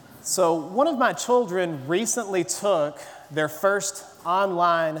So one of my children recently took their first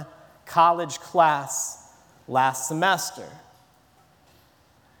online college class last semester.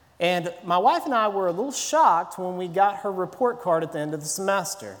 And my wife and I were a little shocked when we got her report card at the end of the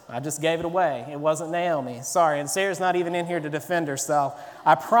semester. I just gave it away. It wasn't Naomi. Sorry, and Sarah's not even in here to defend herself.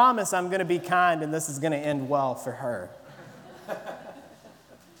 I promise I'm going to be kind and this is going to end well for her.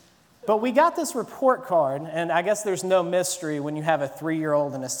 But we got this report card, and I guess there's no mystery when you have a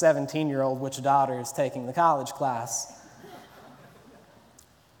 3-year-old and a 17-year-old which daughter is taking the college class.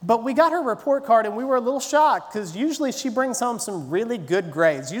 But we got her report card, and we were a little shocked because usually she brings home some really good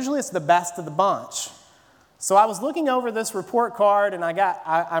grades. Usually it's the best of the bunch. So I was looking over this report card, and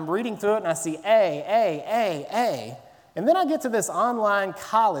I'm reading through it, and I see A. And then I get to this online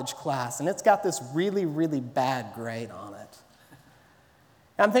college class, and it's got this really, really bad grade on it.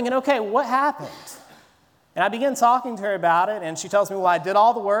 And I'm thinking, okay, what happened? And I begin talking to her about it, and she tells me, well, I did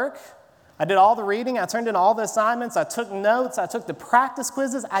all the work. I did all the reading. I turned in all the assignments. I took notes. I took the practice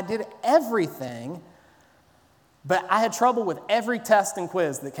quizzes. I did everything, but I had trouble with every test and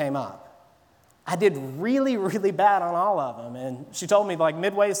quiz that came up. I did really, really bad on all of them. And she told me, like,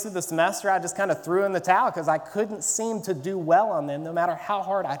 midway through the semester, I just kind of threw in the towel because I couldn't seem to do well on them no matter how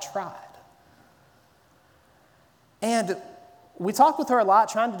hard I tried. And we talked with her a lot,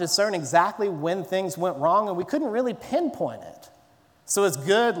 trying to discern exactly when things went wrong, and we couldn't really pinpoint it. So as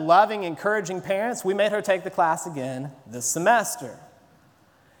good, loving, encouraging parents, we made her take the class again this semester.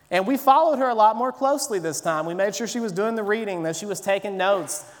 And we followed her a lot more closely this time. We made sure she was doing the reading, that she was taking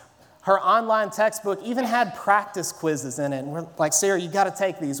notes. Her online textbook even had practice quizzes in it. And we're like, Sarah, you got to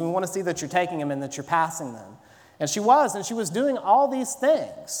take these. We want to see that you're taking them and that you're passing them. And she was doing all these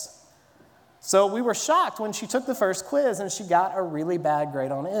things. So we were shocked when she took the first quiz and she got a really bad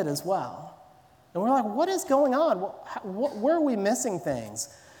grade on it as well. And we're like, what is going on? Where are we missing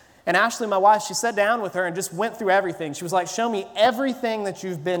things? And Ashley, my wife, she sat down with her and just went through everything. She was like, show me everything that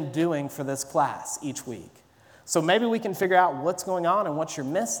you've been doing for this class each week. So maybe we can figure out what's going on and what you're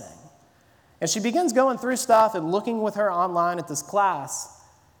missing. And she begins going through stuff and looking with her online at this class.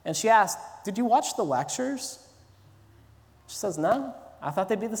 And she asked, did you watch the lectures? She says, no. I thought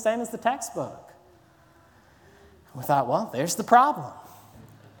they'd be the same as the textbook. We thought, well, there's the problem.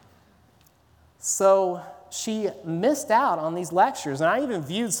 So she missed out on these lectures, and I even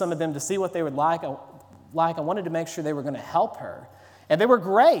viewed some of them to see what they would like. I wanted to make sure they were going to help her. And they were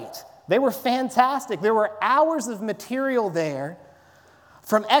great. They were fantastic. There were hours of material there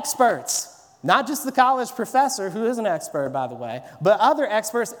from experts, not just the college professor, who is an expert, by the way, but other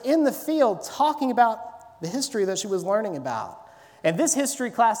experts in the field talking about the history that she was learning about. And this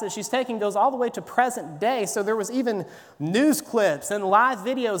history class that she's taking goes all the way to present day, so there was even news clips and live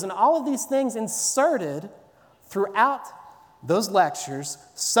videos and all of these things inserted throughout those lectures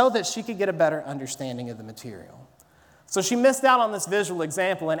so that she could get a better understanding of the material. So she missed out on this visual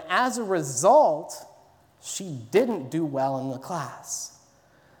example, and as a result, she didn't do well in the class.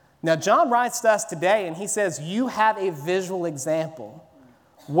 Now, John writes to us today, and he says, you have a visual example.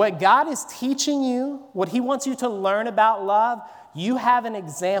 What God is teaching you, what he wants you to learn about love, you have an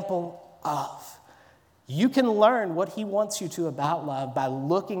example of. You can learn what he wants you to about love by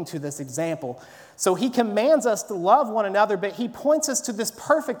looking to this example. So he commands us to love one another, but he points us to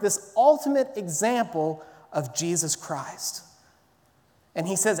this ultimate example of Jesus Christ. And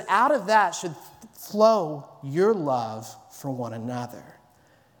he says, out of that should flow your love for one another.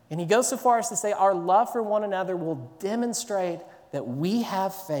 And he goes so far as to say our love for one another will demonstrate that we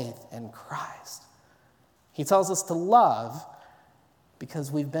have faith in Christ. He tells us to love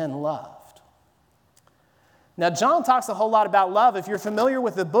because we've been loved. Now, John talks a whole lot about love. If you're familiar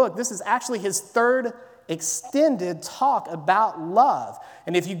with the book, this is actually his third extended talk about love.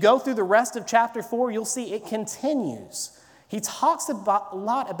 And if you go through the rest of chapter 4, you'll see it continues. He talks a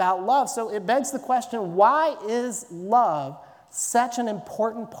lot about love, so it begs the question, why is love such an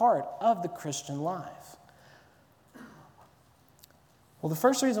important part of the Christian life? Well, the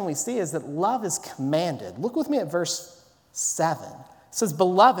first reason we see is that love is commanded. Look with me at verse 7. It says,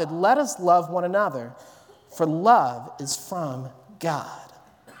 beloved, let us love one another, for love is from God.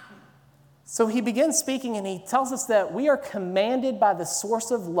 So he begins speaking and he tells us that we are commanded by the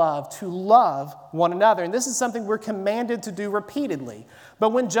source of love to love one another. And this is something we're commanded to do repeatedly.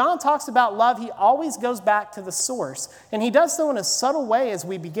 But when John talks about love, he always goes back to the source. And he does so in a subtle way as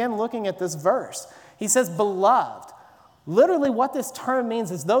we begin looking at this verse. He says, beloved. Literally what this term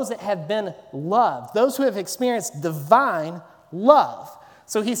means is those that have been loved, those who have experienced divine love.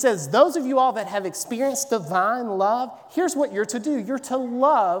 So he says, those of you all that have experienced divine love, here's what you're to do. You're to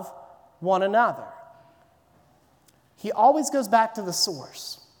love one another. He always goes back to the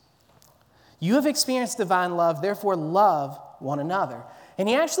source. You have experienced divine love, therefore love one another. And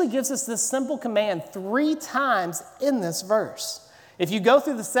he actually gives us this simple command 3 times in this verse. If you go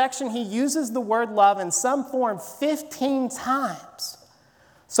through the section, he uses the word love in some form 15 times.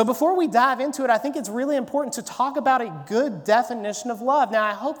 So before we dive into it, I think it's really important to talk about a good definition of love. Now,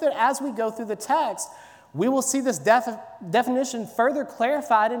 I hope that as we go through the text, we will see this definition further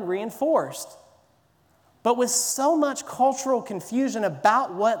clarified and reinforced. But with so much cultural confusion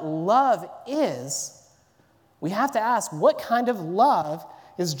about what love is, we have to ask, what kind of love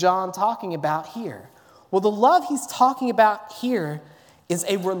is John talking about here? Well, the love he's talking about here is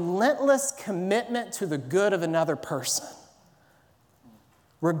a relentless commitment to the good of another person,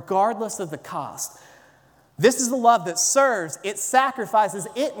 regardless of the cost. This is the love that serves, it sacrifices,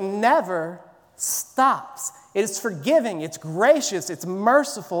 it never stops. It is forgiving, it's gracious, it's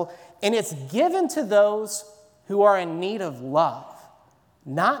merciful, and it's given to those who are in need of love,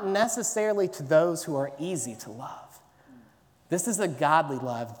 not necessarily to those who are easy to love. This is a godly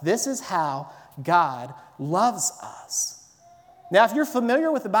love. This is how God loves us. Now, if you're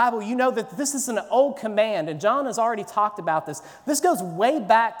familiar with the Bible, you know that this is an old command, and John has already talked about this. This goes way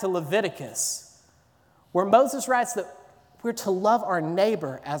back to Leviticus, where Moses writes that we're to love our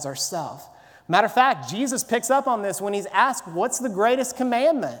neighbor as ourselves. Matter of fact, Jesus picks up on this when he's asked, what's the greatest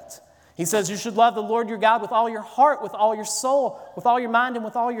commandment? He says, you should love the Lord your God with all your heart, with all your soul, with all your mind, and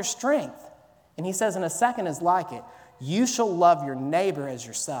with all your strength. And he says, and a second is like it. You shall love your neighbor as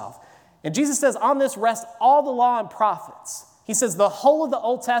yourself. And Jesus says, on this rest all the law and prophets. He says, the whole of the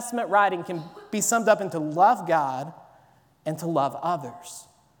Old Testament writing can be summed up into love God and to love others.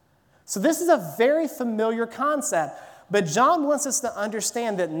 So this is a very familiar concept. But John wants us to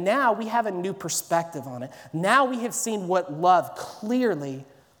understand that now we have a new perspective on it. Now we have seen what love clearly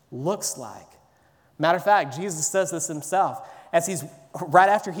looks like. Matter of fact, Jesus says this himself as right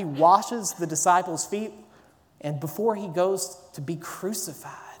after he washes the disciples' feet and before he goes to be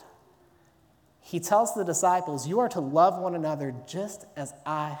crucified. He tells the disciples, you are to love one another just as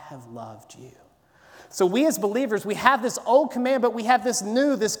I have loved you. So we as believers, we have this old command, but we have this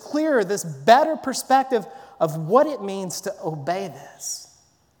new, this clearer, this better perspective of what it means to obey this.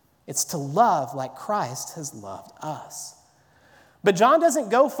 It's to love like Christ has loved us. But John doesn't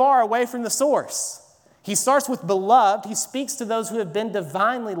go far away from the source. He starts with beloved. He speaks to those who have been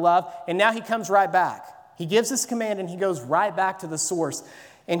divinely loved, and now he comes right back. He gives this command, and he goes right back to the source.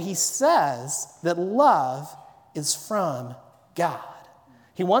 And he says that love is from God.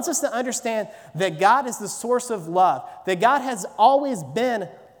 He wants us to understand that God is the source of love, that God has always been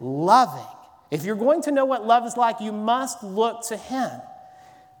loving. If you're going to know what love is like, you must look to him.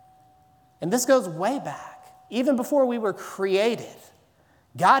 And this goes way back. Even before we were created,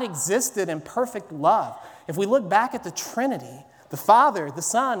 God existed in perfect love. If we look back at the Trinity, the Father, the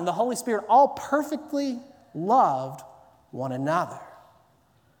Son, and the Holy Spirit all perfectly loved one another.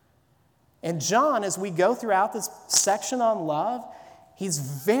 And John, as we go throughout this section on love, he's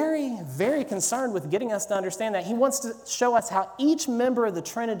very, very concerned with getting us to understand that. He wants to show us how each member of the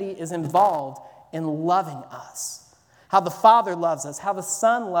Trinity is involved in loving us. How the Father loves us, how the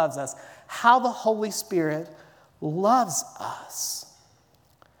Son loves us, how the Holy Spirit loves us.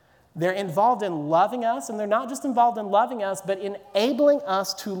 They're involved in loving us, and they're not just involved in loving us, but enabling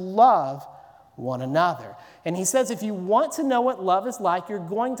us to love one another. And he says if you want to know what love is like, you're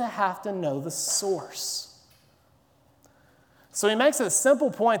going to have to know the source. So he makes a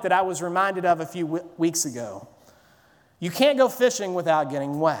simple point that I was reminded of a few weeks ago. You can't go fishing without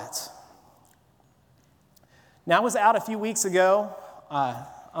getting wet. Now, I was out a few weeks ago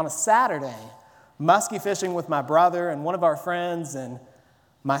on a Saturday, muskie fishing with my brother and one of our friends and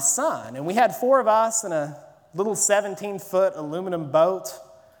my son. And we had 4 of us in a little 17-foot aluminum boat.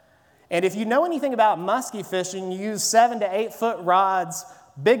 And if you know anything about muskie fishing, you use 7 to 8 foot rods,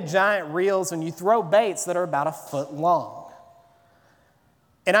 big giant reels, and you throw baits that are about a foot long.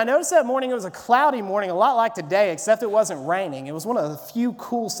 And I noticed that morning it was a cloudy morning, a lot like today, except it wasn't raining. It was one of the few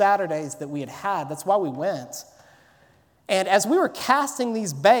cool Saturdays that we had had. That's why we went. And as we were casting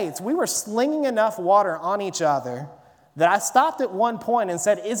these baits, we were slinging enough water on each other that I stopped at one point and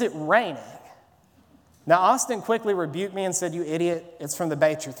said, "Is it raining?" Now, Austin quickly rebuked me and said, "You idiot, it's from the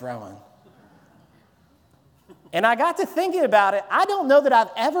bait you're throwing." And I got to thinking about it. I don't know that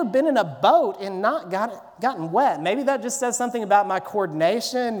I've ever been in a boat and not gotten wet. Maybe that just says something about my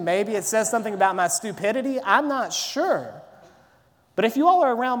coordination. Maybe it says something about my stupidity. I'm not sure. But if you all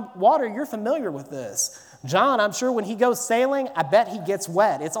are around water, you're familiar with this. John, I'm sure when he goes sailing, I bet he gets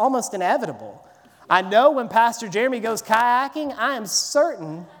wet. It's almost inevitable. I know when Pastor Jeremy goes kayaking, I am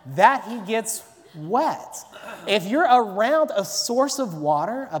certain that he gets wet. If you're around a source of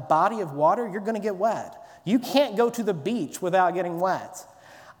water, a body of water, you're going to get wet. You can't go to the beach without getting wet.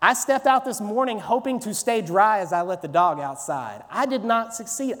 I stepped out this morning hoping to stay dry as I let the dog outside. I did not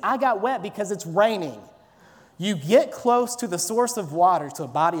succeed. I got wet because it's raining. You get close to the source of water, to a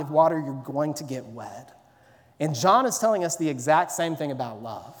body of water, you're going to get wet. And John is telling us the exact same thing about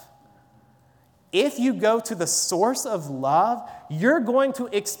love. If you go to the source of love, you're going to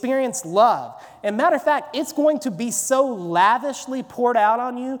experience love. And matter of fact, it's going to be so lavishly poured out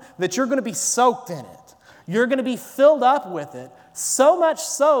on you that you're going to be soaked in it. You're going to be filled up with it, so much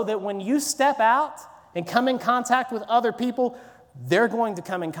so that when you step out and come in contact with other people, they're going to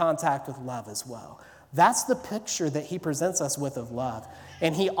come in contact with love as well. That's the picture that he presents us with of love.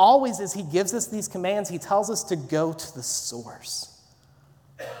 And he always, as he gives us these commands, he tells us to go to the source.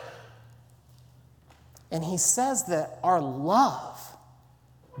 And he says that our love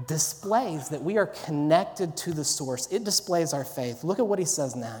displays that we are connected to the source. It displays our faith. Look at what he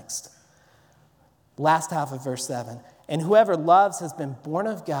says next. Last half of verse 7. And whoever loves has been born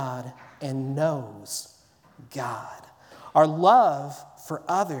of God and knows God. Our love for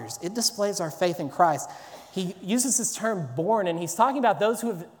others, it displays our faith in Christ. He uses this term born, and he's talking about those who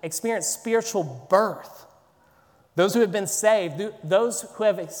have experienced spiritual birth, those who have been saved, those who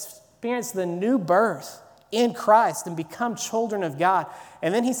have experienced the new birth in Christ and become children of God.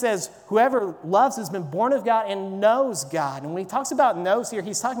 And then he says, whoever loves has been born of God and knows God. And when he talks about knows here,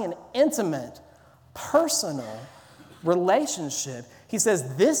 he's talking an intimate, personal relationship. He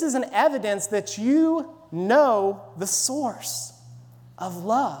says, this is an evidence that you know the source of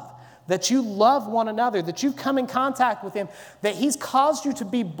love, that you love one another, that you've come in contact with him, that he's caused you to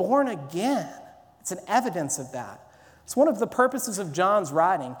be born again. It's an evidence of that. It's one of the purposes of John's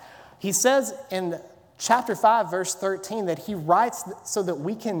writing. He says in chapter 5, verse 13, that he writes so that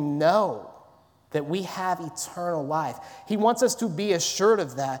we can know that we have eternal life. He wants us to be assured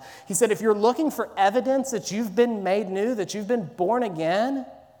of that. He said, if you're looking for evidence that you've been made new, that you've been born again,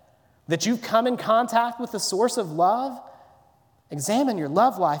 that you've come in contact with the source of love, examine your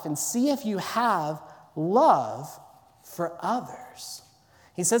love life and see if you have love for others.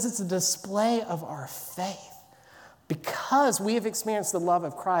 He says it's a display of our faith. Because we have experienced the love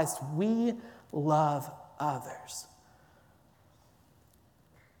of Christ, we love others.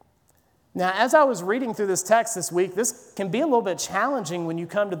 Now, as I was reading through this text this week, this can be a little bit challenging when you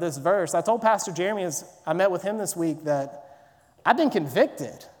come to this verse. I told Pastor Jeremy as I met with him this week that I've been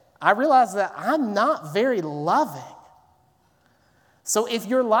convicted. I realized that I'm not very loving. So if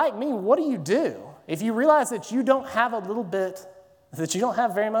you're like me, what do? If you realize that you don't have a little bit, that you don't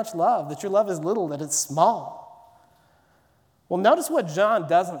have very much love, that your love is little, that it's small. Well, notice what John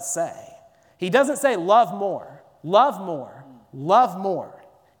doesn't say. He doesn't say love more, love more, love more.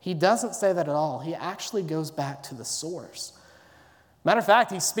 He doesn't say that at all. He actually goes back to the source. Matter of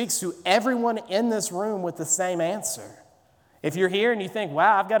fact, he speaks to everyone in this room with the same answer. If you're here and you think,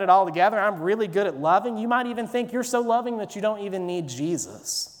 wow, I've got it all together, I'm really good at loving, you might even think you're so loving that you don't even need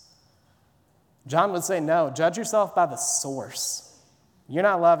Jesus. John would say, no, judge yourself by the source. You're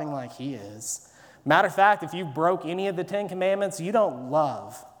not loving like he is. Matter of fact, if you broke any of the 10 commandments, you don't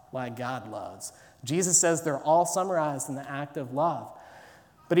love like God loves. Jesus says they're all summarized in the act of love.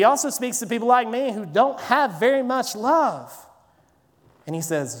 But he also speaks to people like me who don't have very much love. And he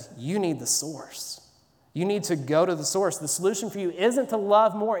says, you need the source. You need to go to the source. The solution for you isn't to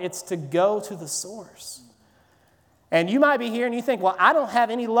love more, it's to go to the source. And you might be here and you think, well, I don't have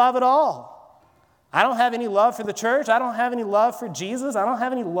any love at all. I don't have any love for the church. I don't have any love for Jesus. I don't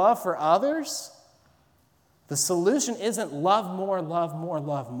have any love for others. The solution isn't love more, love more,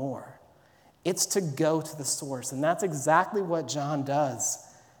 love more. It's to go to the source. And that's exactly what John does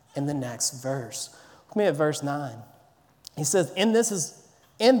in the next verse. Look me at verse 9. He says, in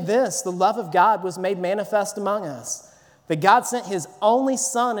this, the love of God was made manifest among us, that God sent his only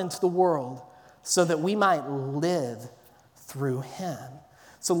Son into the world so that we might live through him.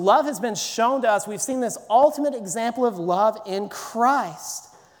 So love has been shown to us. We've seen this ultimate example of love in Christ.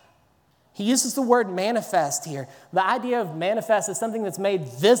 He uses the word manifest here. The idea of manifest is something that's made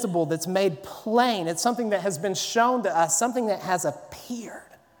visible, that's made plain. It's something that has been shown to us, something that has appeared.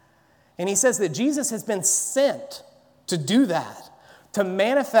 And he says that Jesus has been sent to do that, to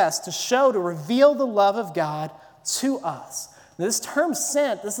manifest, to show, to reveal the love of God to us. This term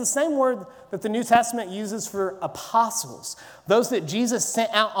sent, this is the same word that the New Testament uses for apostles, those that Jesus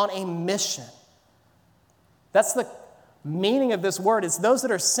sent out on a mission. That's the meaning of this word. It's those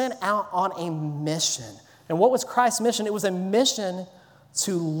that are sent out on a mission. And what was Christ's mission? It was a mission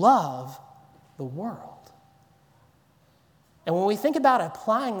to love the world. And when we think about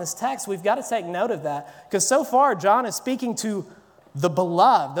applying this text, we've got to take note of that. Because so far, John is speaking to the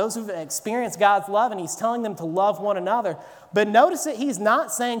beloved, those who've experienced God's love, and he's telling them to love one another. But notice that he's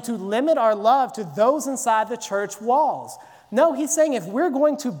not saying to limit our love to those inside the church walls. No, he's saying if we're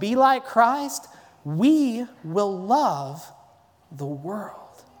going to be like Christ, we will love the world.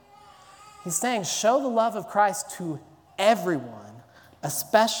 He's saying show the love of Christ to everyone,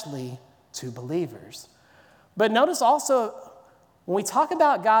 especially to believers. But notice also, when we talk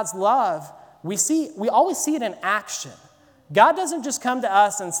about God's love, we always see it in action. God doesn't just come to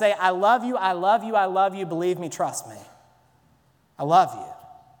us and say, I love you, I love you, I love you, believe me, trust me. I love you.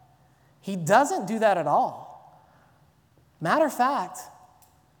 He doesn't do that at all. Matter of fact,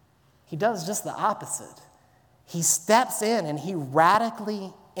 he does just the opposite. He steps in and he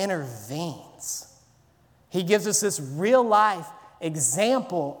radically intervenes. He gives us this real life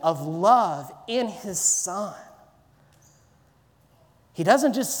example of love in his Son. He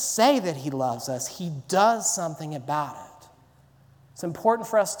doesn't just say that he loves us, he does something about it. It's important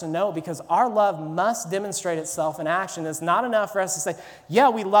for us to know because our love must demonstrate itself in action. It's not enough for us to say, yeah,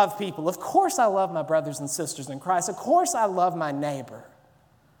 we love people. Of course I love my brothers and sisters in Christ. Of course I love my neighbor.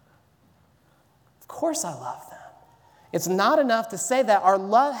 Of course I love them. It's not enough to say that. Our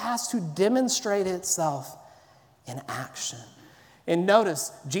love has to demonstrate itself in action. And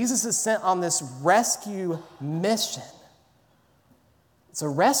notice, Jesus is sent on this rescue mission. It's a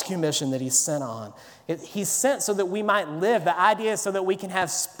rescue mission that he's sent on. He's sent so that we might live. The idea is so that we can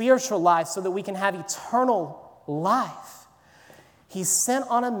have spiritual life, so that we can have eternal life. He's sent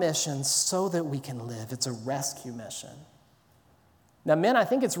on a mission so that we can live. It's a rescue mission. Now, men, I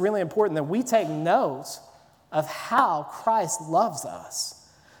think it's really important that we take note of how Christ loves us.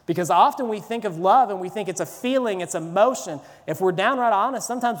 Because often we think of love and we think it's a feeling, it's emotion. If we're downright honest,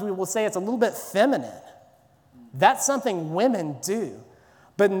 sometimes we will say it's a little bit feminine. That's something women do.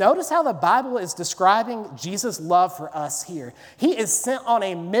 But notice how the Bible is describing Jesus' love for us here. He is sent on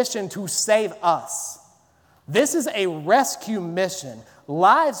a mission to save us. This is a rescue mission.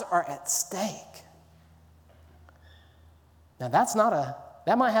 Lives are at stake. Now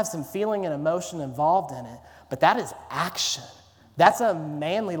that might have some feeling and emotion involved in it, but that is action. That's a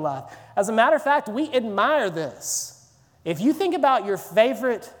manly love. As a matter of fact, we admire this. If you think about your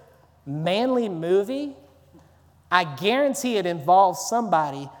favorite manly movie, I guarantee it involves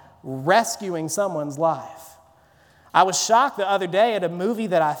somebody rescuing someone's life. I was shocked the other day at a movie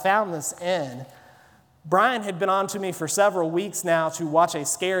that I found this in. Brian had been on to me for several weeks now to watch a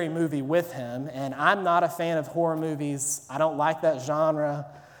scary movie with him, and I'm not a fan of horror movies. I don't like that genre.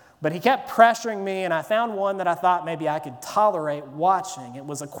 But he kept pressuring me, and I found one that I thought maybe I could tolerate watching. It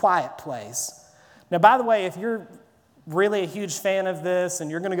was A Quiet Place. Now, by the way, if you're really a huge fan of this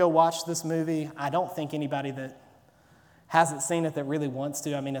and you're going to go watch this movie, I don't think anybody that hasn't seen it that really wants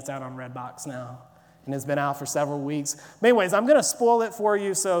to. I mean, it's out on Redbox now, and it's been out for several weeks. But anyways, I'm going to spoil it for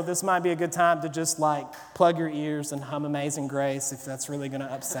you, so this might be a good time to just plug your ears and hum Amazing Grace if that's really going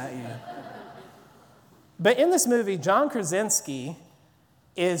to upset you. But in this movie, John Krasinski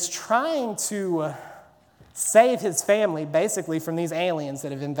is trying to save his family basically from these aliens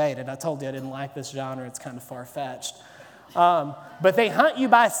that have invaded. I told you I didn't like this genre. It's kind of far-fetched. But they hunt you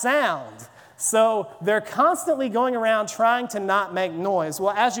by sound. So they're constantly going around trying to not make noise.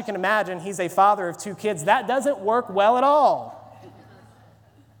 Well, as you can imagine, he's a father of 2 kids. That doesn't work well at all.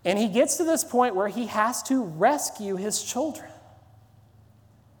 And he gets to this point where he has to rescue his children.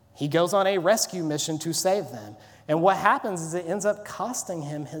 He goes on a rescue mission to save them. And what happens is it ends up costing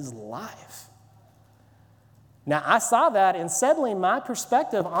him his life. Now, I saw that, and suddenly my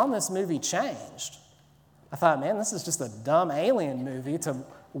perspective on this movie changed. I thought, man, this is just a dumb alien movie to,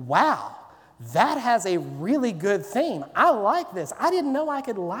 wow, that has a really good theme. I like this. I didn't know I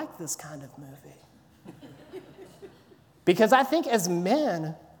could like this kind of movie. Because I think as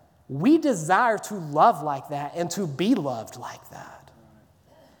men, we desire to love like that and to be loved like that.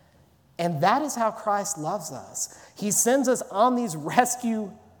 And that is how Christ loves us. He sends us on these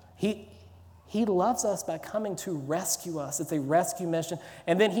rescue. He loves us by coming to rescue us. It's a rescue mission.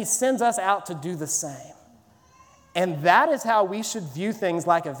 And then he sends us out to do the same. And that is how we should view things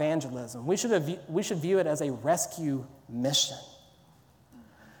like evangelism. We should view it as a rescue mission.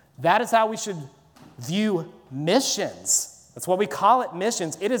 That is how we should view missions. That's what we call it,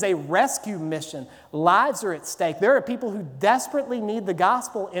 missions. It is a rescue mission. Lives are at stake. There are people who desperately need the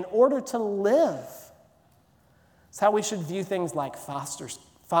gospel in order to live. It's how we should view things like foster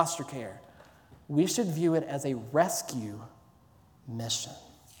care. We should view it as a rescue mission.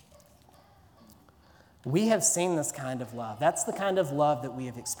 We have seen this kind of love. That's the kind of love that we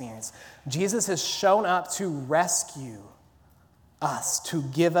have experienced. Jesus has shown up to rescue us, to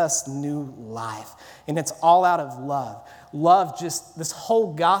give us new life. And it's all out of love. Love, just this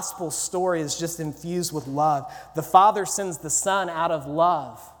whole gospel story is just infused with love. The Father sends the Son out of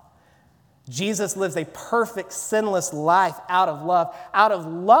love. Jesus lives a perfect, sinless life out of love. Out of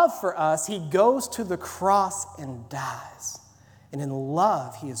love for us, he goes to the cross and dies. And in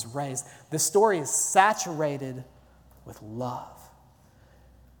love, he is raised. This story is saturated with love.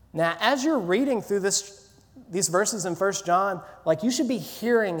 Now, as you're reading through these verses in 1 John, like you should be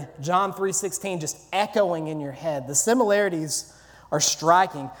hearing John 3:16 just echoing in your head. The similarities are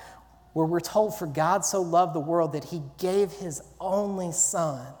striking, where we're told, for God so loved the world that he gave his only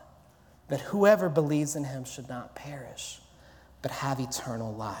Son, that whoever believes in him should not perish, but have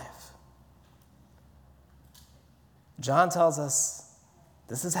eternal life. John tells us,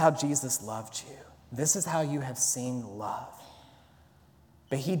 this is how Jesus loved you. This is how you have seen love.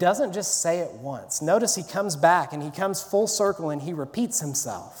 But he doesn't just say it once. Notice he comes back and he comes full circle and he repeats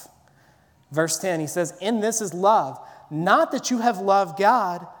himself. Verse 10, he says, in this is love, not that you have loved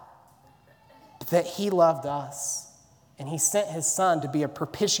God, but that he loved us. And he sent his Son to be a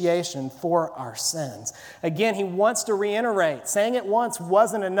propitiation for our sins. Again, he wants to reiterate. Saying it once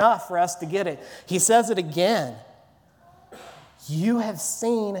wasn't enough for us to get it. He says it again. You have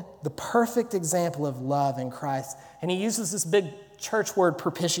seen the perfect example of love in Christ. And he uses this big church word,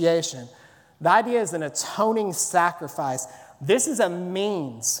 propitiation. The idea is an atoning sacrifice. This is a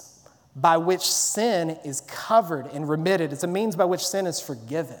means by which sin is covered and remitted. It's a means by which sin is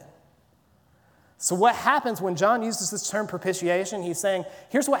forgiven. So what happens when John uses this term propitiation? He's saying,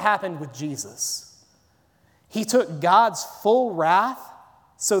 here's what happened with Jesus. He took God's full wrath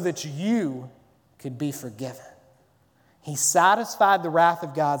so that you could be forgiven. He satisfied the wrath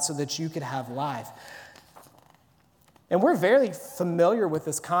of God so that you could have life. And we're very familiar with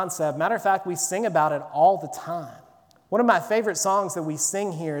this concept. Matter of fact, we sing about it all the time. One of my favorite songs that we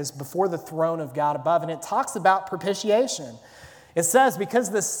sing here is Before the Throne of God Above, and it talks about propitiation. It says, because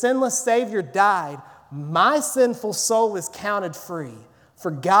the sinless Savior died, my sinful soul is counted free.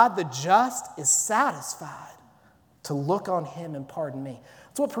 For God the just is satisfied to look on him and pardon me.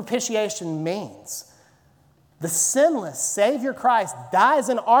 That's what propitiation means. The sinless Savior Christ dies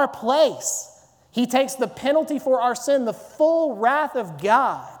in our place. He takes the penalty for our sin, the full wrath of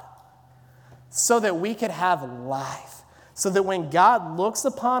God, so that we could have life. So that when God looks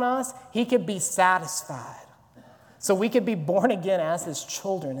upon us, he could be satisfied. So we could be born again as his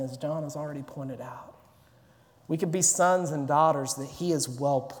children, as John has already pointed out. We could be sons and daughters that he is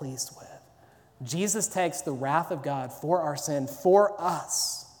well pleased with. Jesus takes the wrath of God for our sin, for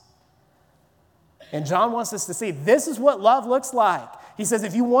us. And John wants us to see this is what love looks like. He says,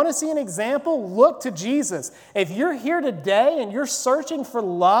 if you want to see an example, look to Jesus. If you're here today and you're searching for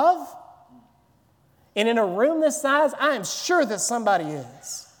love, and in a room this size, I am sure that somebody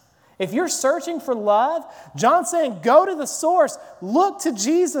is. If you're searching for love, John's saying, go to the source. Look to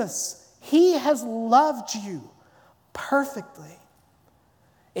Jesus. He has loved you perfectly.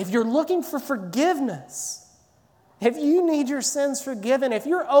 If you're looking for forgiveness, if you need your sins forgiven, if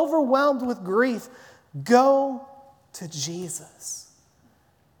you're overwhelmed with grief, go to Jesus.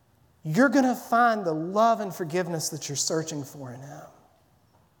 You're going to find the love and forgiveness that you're searching for in him.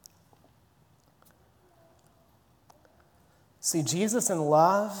 See, Jesus in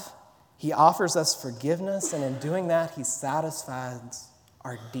love, he offers us forgiveness, and in doing that, he satisfies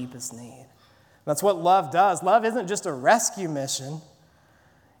our deepest need. That's what love does. Love isn't just a rescue mission.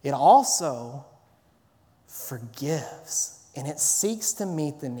 It also forgives, and it seeks to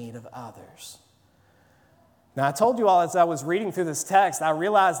meet the need of others. Now, I told you all as I was reading through this text, I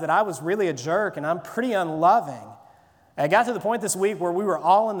realized that I was really a jerk, and I'm pretty unloving. I got to the point this week where we were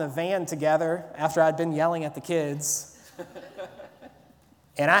all in the van together after I'd been yelling at the kids,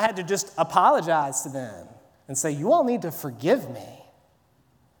 and I had to just apologize to them and say, you all need to forgive me.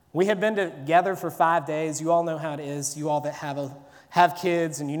 We had been together for 5 days. You all know how it is. You all that have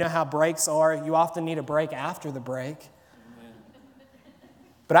kids, and you know how breaks are. You often need a break after the break.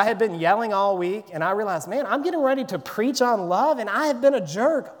 But I had been yelling all week, and I realized, man, I'm getting ready to preach on love, and I have been a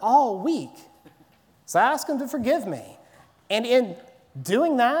jerk all week. So I asked them to forgive me. And in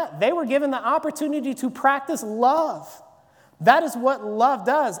doing that, they were given the opportunity to practice love. That is what love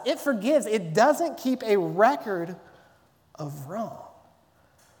does. It forgives. It doesn't keep a record of wrong.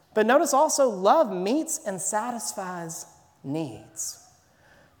 But notice also, love meets and satisfies needs.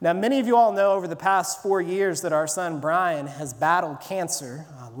 Now, many of you all know over the past 4 years that our son Brian has battled cancer,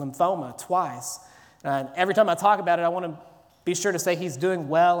 lymphoma, twice. And every time I talk about it, I want to be sure to say he's doing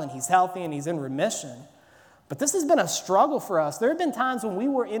well and he's healthy and he's in remission. But this has been a struggle for us. There have been times when we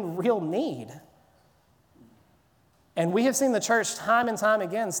were in real need. And we have seen the church time and time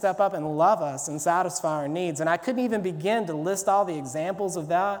again step up and love us and satisfy our needs. And I couldn't even begin to list all the examples of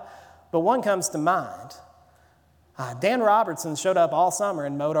that, but one comes to mind. Dan Robertson showed up all summer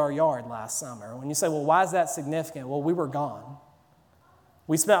and mowed our yard last summer. When you say, well, why is that significant? Well, we were gone.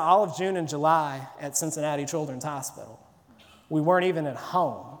 We spent all of June and July at Cincinnati Children's Hospital. We weren't even at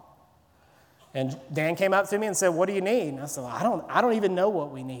home. And Dan came up to me and said, what do you need? And I said, well, I don't even know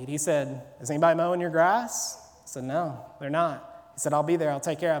what we need. He said, is anybody mowing your grass? I said, no, they're not. He said, I'll be there. I'll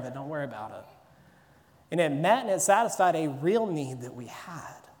take care of it. Don't worry about it. And it met and it satisfied a real need that we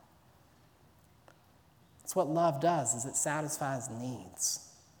had. That's what love does, is it satisfies needs.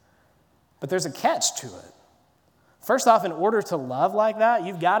 But there's a catch to it. First off, in order to love like that,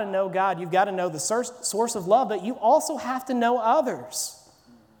 you've got to know God. You've got to know the source of love, but you also have to know others.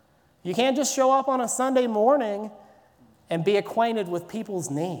 You can't just show up on a Sunday morning and be acquainted with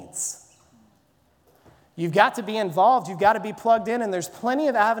people's needs. You've got to be involved. You've got to be plugged in, and there's plenty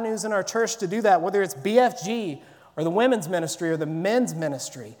of avenues in our church to do that, whether it's BFG or the women's ministry or the men's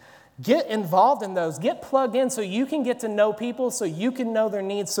ministry. Get involved in those. Get plugged in so you can get to know people, so you can know their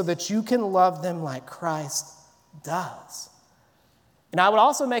needs, so that you can love them like Christ does. And I would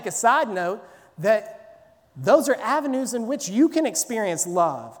also make a side note that those are avenues in which you can experience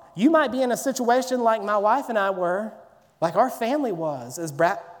love. You might be in a situation like my wife and I were, like our family was, as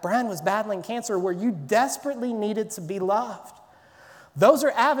Brian was battling cancer, where you desperately needed to be loved. Those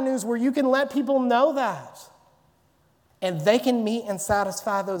are avenues where you can let people know that, and they can meet and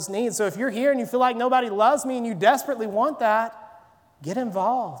satisfy those needs. So if you're here and you feel like nobody loves me and you desperately want that, get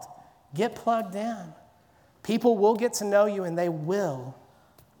involved. Get plugged in. People will get to know you and they will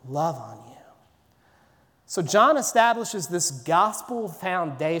love on you. So John establishes this gospel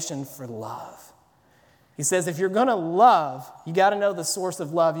foundation for love. He says if you're going to love, you got to know the source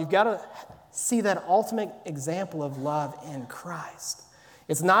of love. You've got to see that ultimate example of love in Christ.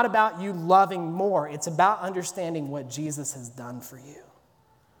 It's not about you loving more. It's about understanding what Jesus has done for you.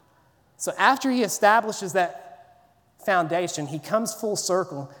 So after he establishes that foundation, he comes full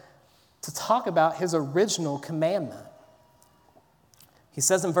circle to talk about his original commandment. He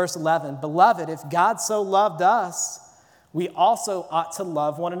says in verse 11, "Beloved, if God so loved us, we also ought to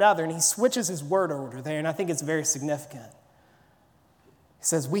love one another." And he switches his word order there, and I think it's very significant. He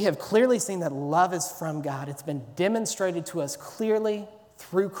says, "We have clearly seen that love is from God. It's been demonstrated to us clearly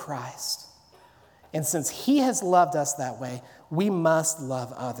through Christ. And since he has loved us that way, we must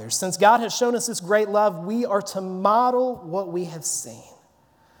love others. Since God has shown us this great love, we are to model what we have seen."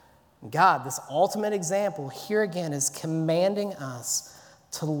 God, this ultimate example, here again is commanding us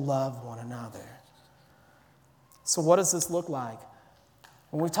to love one another. So what does this look like?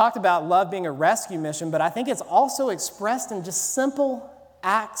 Well, we've talked about love being a rescue mission, but I think it's also expressed in just simple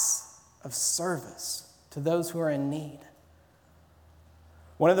acts of service to those who are in need.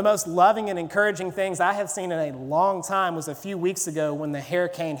 One of the most loving and encouraging things I have seen in a long time was a few weeks ago when the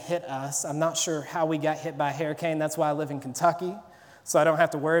hurricane hit us. I'm not sure how we got hit by a hurricane. That's why I live in Kentucky, so I don't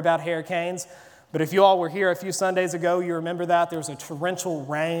have to worry about hurricanes. But if you all were here a few Sundays ago, you remember that. There was a torrential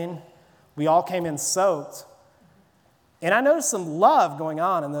rain. We all came in soaked. And I noticed some love going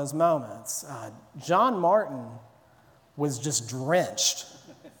on in those moments. John Martin was just drenched,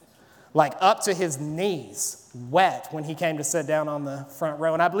 like up to his knees, wet when he came to sit down on the front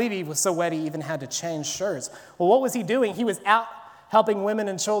row. And I believe he was so wet he even had to change shirts. Well, what was he doing? He was out helping women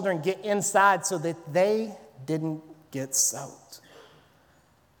and children get inside so that they didn't get soaked.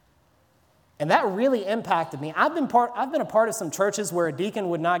 And that really impacted me. I've been a part of some churches where a deacon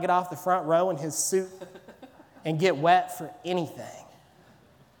would not get off the front row in his suit and get wet for anything.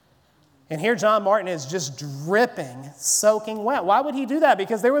 And here John Martin is just dripping, soaking wet. Why would he do that?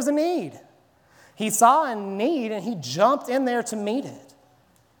 Because there was a need. He saw a need and he jumped in there to meet it.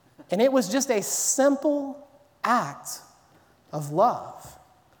 And it was just a simple act of love.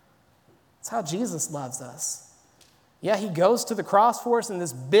 That's how Jesus loves us. Yeah, he goes to the cross for us in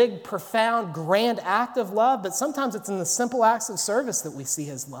this big, profound, grand act of love, but sometimes it's in the simple acts of service that we see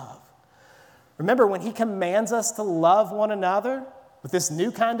his love. Remember, when he commands us to love one another with this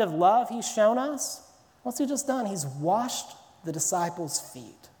new kind of love he's shown us, what's he just done? He's washed the disciples'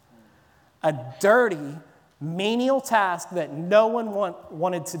 feet. A dirty, menial task that no one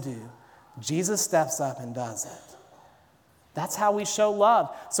wanted to do. Jesus steps up and does it. That's how we show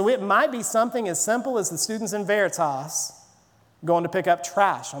love. So it might be something as simple as the students in Veritas going to pick up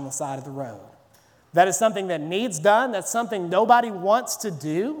trash on the side of the road. That is something that needs done. That's something nobody wants to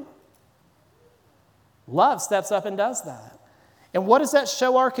do. Love steps up and does that. And what does that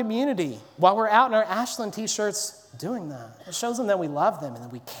show our community while we're out in our Ashland t-shirts doing that? It shows them that we love them and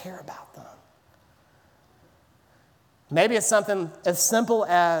that we care about them. Maybe it's something as simple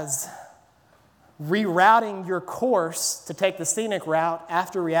as rerouting your course to take the scenic route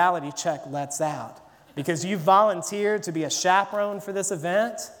after reality check lets out. Because you volunteered to be a chaperone for this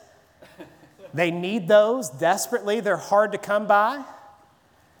event. They need those desperately. They're hard to come by.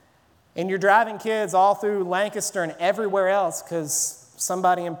 And you're driving kids all through Lancaster and everywhere else because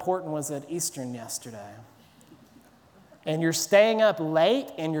somebody important was at Eastern yesterday. And you're staying up late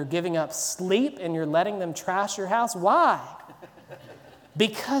and you're giving up sleep and you're letting them trash your house. Why?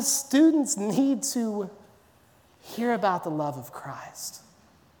 Because students need to hear about the love of Christ.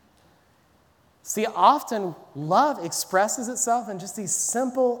 See, often love expresses itself in just these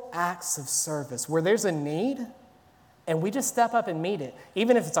simple acts of service where there's a need and we just step up and meet it.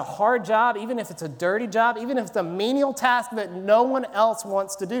 Even if it's a hard job, even if it's a dirty job, even if it's a menial task that no one else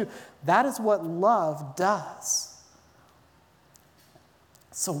wants to do. That is what love does.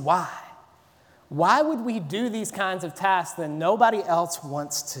 So why? Why would we do these kinds of tasks that nobody else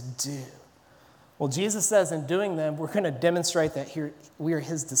wants to do? Well, Jesus says in doing them, we're going to demonstrate that we are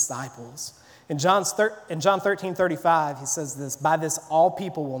his disciples. In John 13:35, he says this, "By this all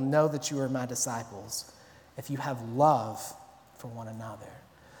people will know that you are my disciples, if you have love for one another."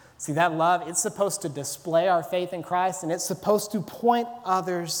 See, that love, it's supposed to display our faith in Christ, and it's supposed to point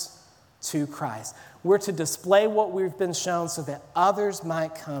others to Christ. We're to display what we've been shown so that others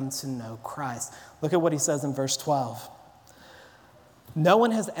might come to know Christ. Look at what he says in verse 12. "No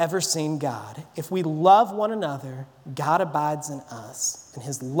one has ever seen God. If we love one another, God abides in us, and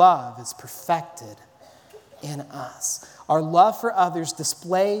his love is perfected in us." Our love for others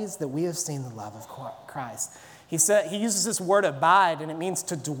displays that we have seen the love of Christ. He uses this word abide, and it means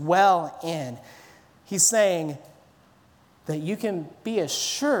to dwell in. He's saying that you can be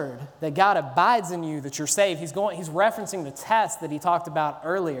assured that God abides in you, that you're saved. He's referencing the test that he talked about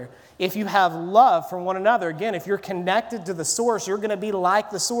earlier. If you have love for one another, again, if you're connected to the source, you're going to be like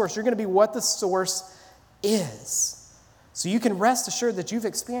the source. You're going to be what the source is. So you can rest assured that you've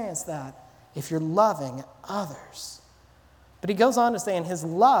experienced that if you're loving others. But he goes on to say, and his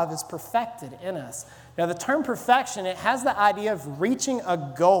love is perfected in us. Now, the term perfection, it has the idea of reaching a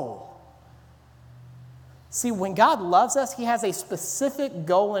goal. See, when God loves us, he has a specific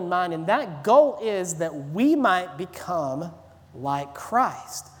goal in mind, and that goal is that we might become like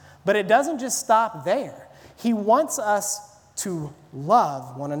Christ. But it doesn't just stop there. He wants us to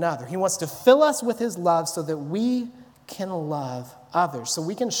love one another. He wants to fill us with his love so that we can love others, so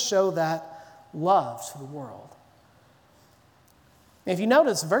we can show that love to the world. If you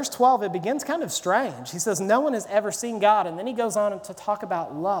notice, verse 12, it begins kind of strange. He says, "No one has ever seen God," and then he goes on to talk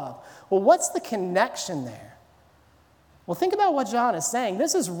about love. Well, what's the connection there? Well, think about what John is saying.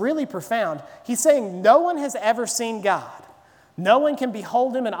 This is really profound. He's saying no one has ever seen God. No one can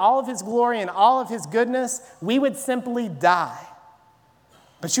behold him in all of his glory and all of his goodness. We would simply die.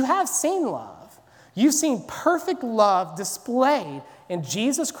 But you have seen love. You've seen perfect love displayed in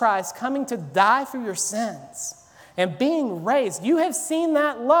Jesus Christ coming to die for your sins and being raised. You have seen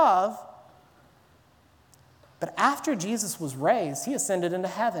that love. But after Jesus was raised, he ascended into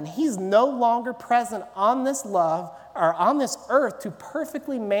heaven. He's no longer present on this love or on this earth to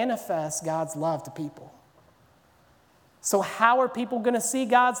perfectly manifest God's love to people. So how are people going to see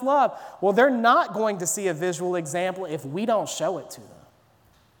God's love? Well, they're not going to see a visual example if we don't show it to them.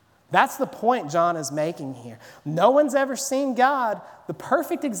 That's the point John is making here. No one's ever seen God. The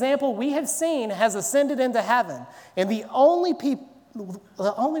perfect example we have seen has ascended into heaven. And the only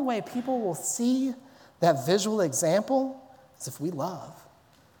way people will see that visual example is if we love.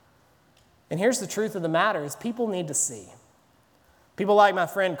 And here's the truth of the matter is people need to see. People like my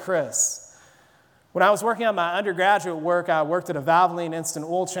friend Chris. When I was working on my undergraduate work, I worked at a Valvoline instant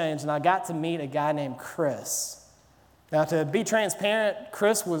oil change, and I got to meet a guy named Chris. Now, to be transparent,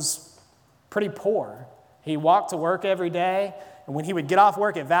 Chris was pretty poor. He walked to work every day, and when he would get off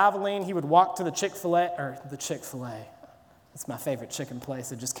work at Valvoline, he would walk to the Chick-fil-A. That's my favorite chicken place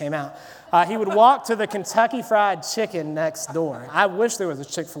that just came out. He would walk to the Kentucky Fried Chicken next door. I wish there was a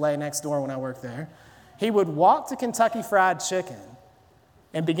Chick-fil-A next door when I worked there. He would walk to Kentucky Fried Chicken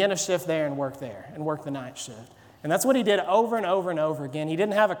and begin a shift there and work the night shift. And that's what he did over and over and over again. He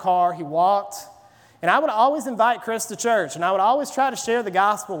didn't have a car. He walked. And I would always invite Chris to church, and I would always try to share the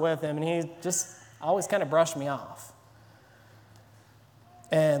gospel with him, and he just always kind of brushed me off.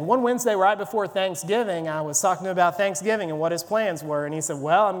 And one Wednesday right before Thanksgiving, I was talking to him about Thanksgiving and what his plans were, and he said,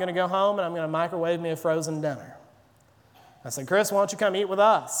 "Well, I'm going to go home and I'm going to microwave me a frozen dinner." I said, "Chris, why don't you come eat with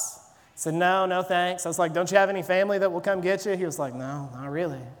us?" He said, No, thanks. I was like, "Don't you have any family that will come get you?" He was like, "No, not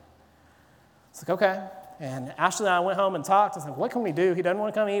really." It's like, okay. And Ashley and I went home and talked. I was like, what can we do? He doesn't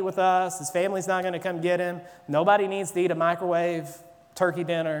want to come eat with us. His family's not going to come get him. Nobody needs to eat a microwave turkey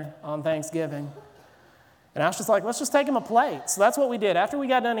dinner on Thanksgiving. And Ashley's like, let's just take him a plate. So that's what we did. After we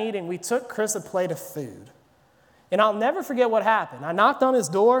got done eating, we took Chris a plate of food. And I'll never forget what happened. I knocked on his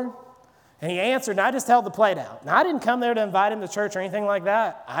door, and he answered, and I just held the plate out. Now, I didn't come there to invite him to church or anything like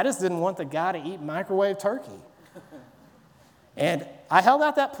that. I just didn't want the guy to eat microwave turkey. And I held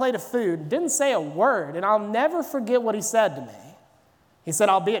out that plate of food, didn't say a word, and I'll never forget what he said to me. He said,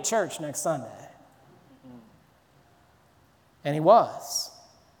 I'll be at church next Sunday. And he was.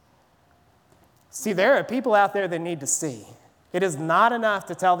 See, there are people out there that need to see. It is not enough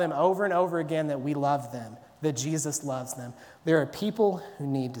to tell them over and over again that we love them, that Jesus loves them. There are people who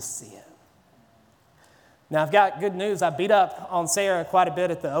need to see it. Now, I've got good news. I beat up on Sarah quite a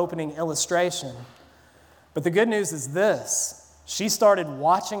bit at the opening illustration. But the good news is this. She started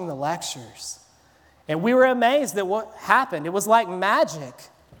watching the lectures. And we were amazed at what happened. It was like magic.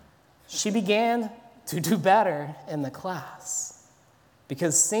 She began to do better in the class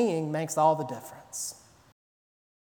because seeing makes all the difference.